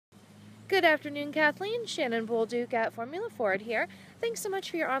Good afternoon, Kathleen. Shannon Bolduc at Formula Ford here. Thanks so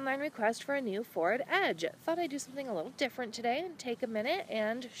much for your online request for a new Ford Edge. Thought I'd do something a little different today and take a minute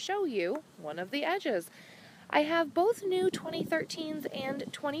and show you one of the Edges. I have both new 2013s and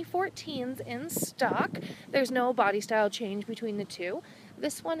 2014s in stock. There's no body style change between the two.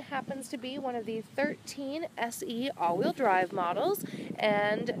 This one happens to be one of the 13 SE all-wheel drive models,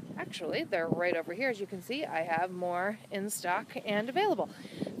 and actually they're right over here. As you can see, I have more in stock and available.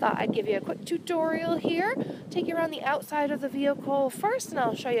 Thought I'd give you a quick tutorial here, take you around the outside of the vehicle first, and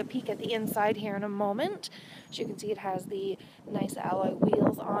I'll show you a peek at the inside here in a moment. As you can see, it has the nice alloy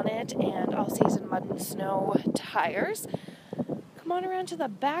wheels on it and all-season mud and snow tires. Come on around to the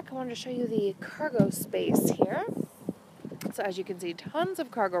back. I wanted to show you the cargo space here. So as you can see, tons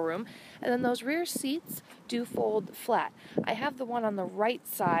of cargo room, and then those rear seats do fold flat. I have the one on the right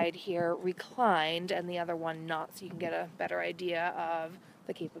side here reclined and the other one not, so you can get a better idea of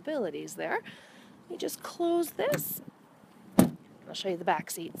the capabilities there. Let me just close this. I'll show you the back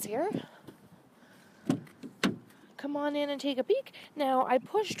seats here. Come on in and take a peek. Now, I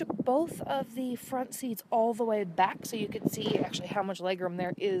pushed both of the front seats all the way back so you can see actually how much legroom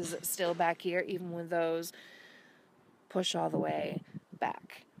there is still back here, even with those push all the way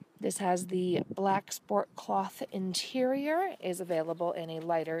back. This has the black sport cloth interior, is available in a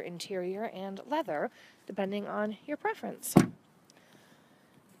lighter interior and leather, depending on your preference.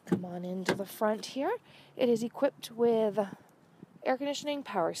 Come on into the front here. It is equipped with air conditioning,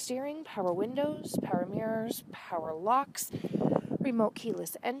 power steering, power windows, power mirrors, power locks, remote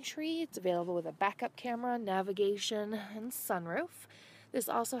keyless entry. It's available with a backup camera, navigation, and sunroof. This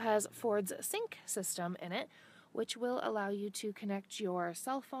also has Ford's sync system in it, which will allow you to connect your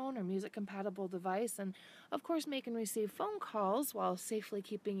cell phone or music-compatible device and, of course, make and receive phone calls while safely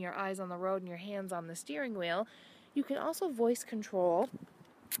keeping your eyes on the road and your hands on the steering wheel. You can also voice control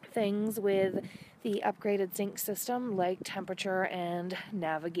things with the upgraded sync system, like temperature and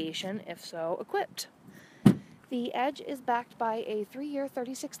navigation, if so equipped. The Edge is backed by a 3-year,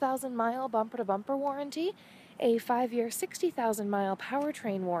 36,000-mile bumper-to-bumper warranty, a 5-year, 60,000-mile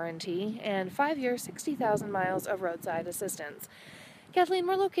powertrain warranty, and 5-year, 60,000 miles of roadside assistance. Kathleen,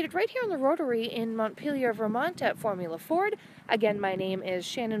 we're located right here on the Rotary in Montpelier, Vermont at Formula Ford. Again, my name is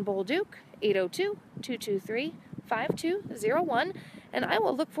Shannon Bolduc, 802-223-5201, and I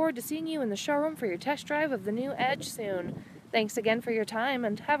will look forward to seeing you in the showroom for your test drive of the new Edge soon. Thanks again for your time,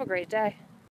 and have a great day.